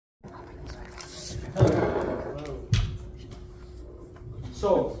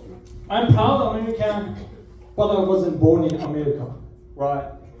So, I'm proud American, but I wasn't born in America,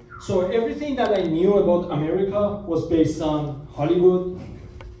 right? So everything that I knew about America was based on Hollywood,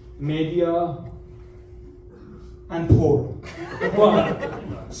 media, and porn. Right?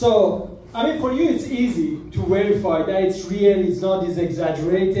 So, I mean, for you it's easy to verify that it's real, it's not this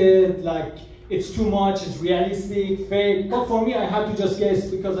exaggerated, like it's too much, it's realistic, fake. But for me, I had to just guess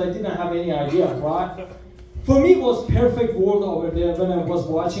because I didn't have any idea, right? For me, it was perfect world over there when I was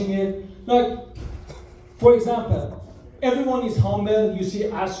watching it. Like, for example, everyone is humble. You see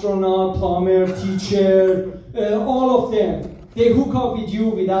astronaut, plumber, teacher, all of them. They hook up with you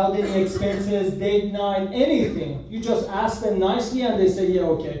without any expenses, date night, anything. You just ask them nicely and they say, yeah,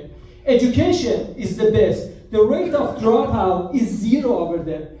 okay. Education is the best. The rate of dropout is 0 over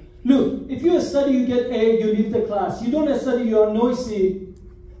there. Look, if you study, you get A, you leave the class. You don't study, you are noisy.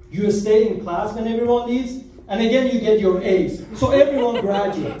 You stay in class when everyone leaves, and again you get your A's. So everyone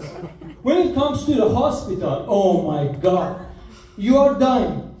graduates. When it comes to the hospital, oh my God, you are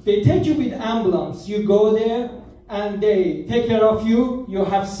dying. They take you with ambulance. You go there, and they take care of you. You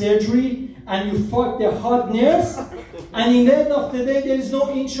have surgery, and you fuck the hot nurse. And in the end of the day, there is no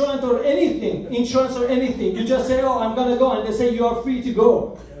insurance or anything. You just say, oh, I'm gonna go, and they say you are free to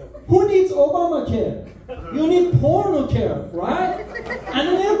go. Who needs Obamacare? You need porno care, right? And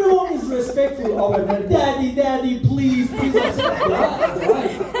then everyone is respectful over there. Daddy, daddy, please, please. I said,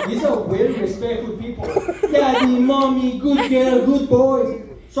 right. These are very respectful people. Daddy, mommy, good girl, good boys.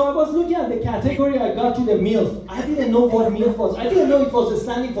 So I was looking at the category, I got to the MILF. I didn't know what MILF was. I didn't know it was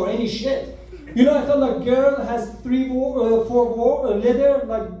standing for any shit. You know, I thought like girl has 4 letter,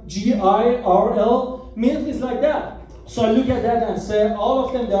 like G-I-R-L. MILF is like that. So I look at that and say, all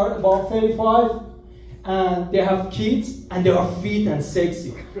of them, they are about 35, and they have kids, and they are fit and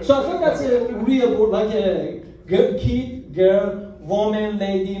sexy. So I think that's a real word, like a kid, girl, woman,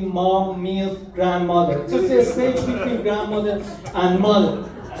 lady, mom, MILF, grandmother. It's a stage between grandmother and mother.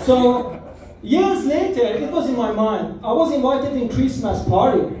 So years later, it was in my mind. I was invited in Christmas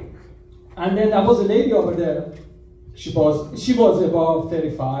party, and then there was a lady over there. She was above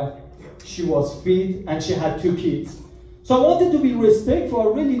 35. She was fit, and she had 2 kids. So I wanted to be respectful. I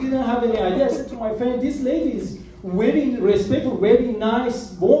really didn't have any idea. I said to my friend, this lady is very respectful, very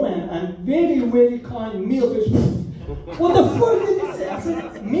nice woman, and very, very kind MILF. What the fuck did he say? I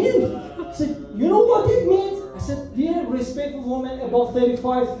said, MILF? I said, you know what it means? I said, dear respectful woman, above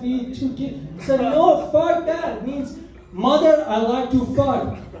 35 feet, 2 kids. I said, no, fuck that. It means, mother, I like to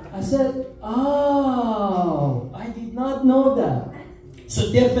fuck. I said, oh, I did not know that. So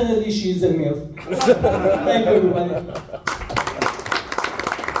definitely she's a MILF. Thank you, everybody.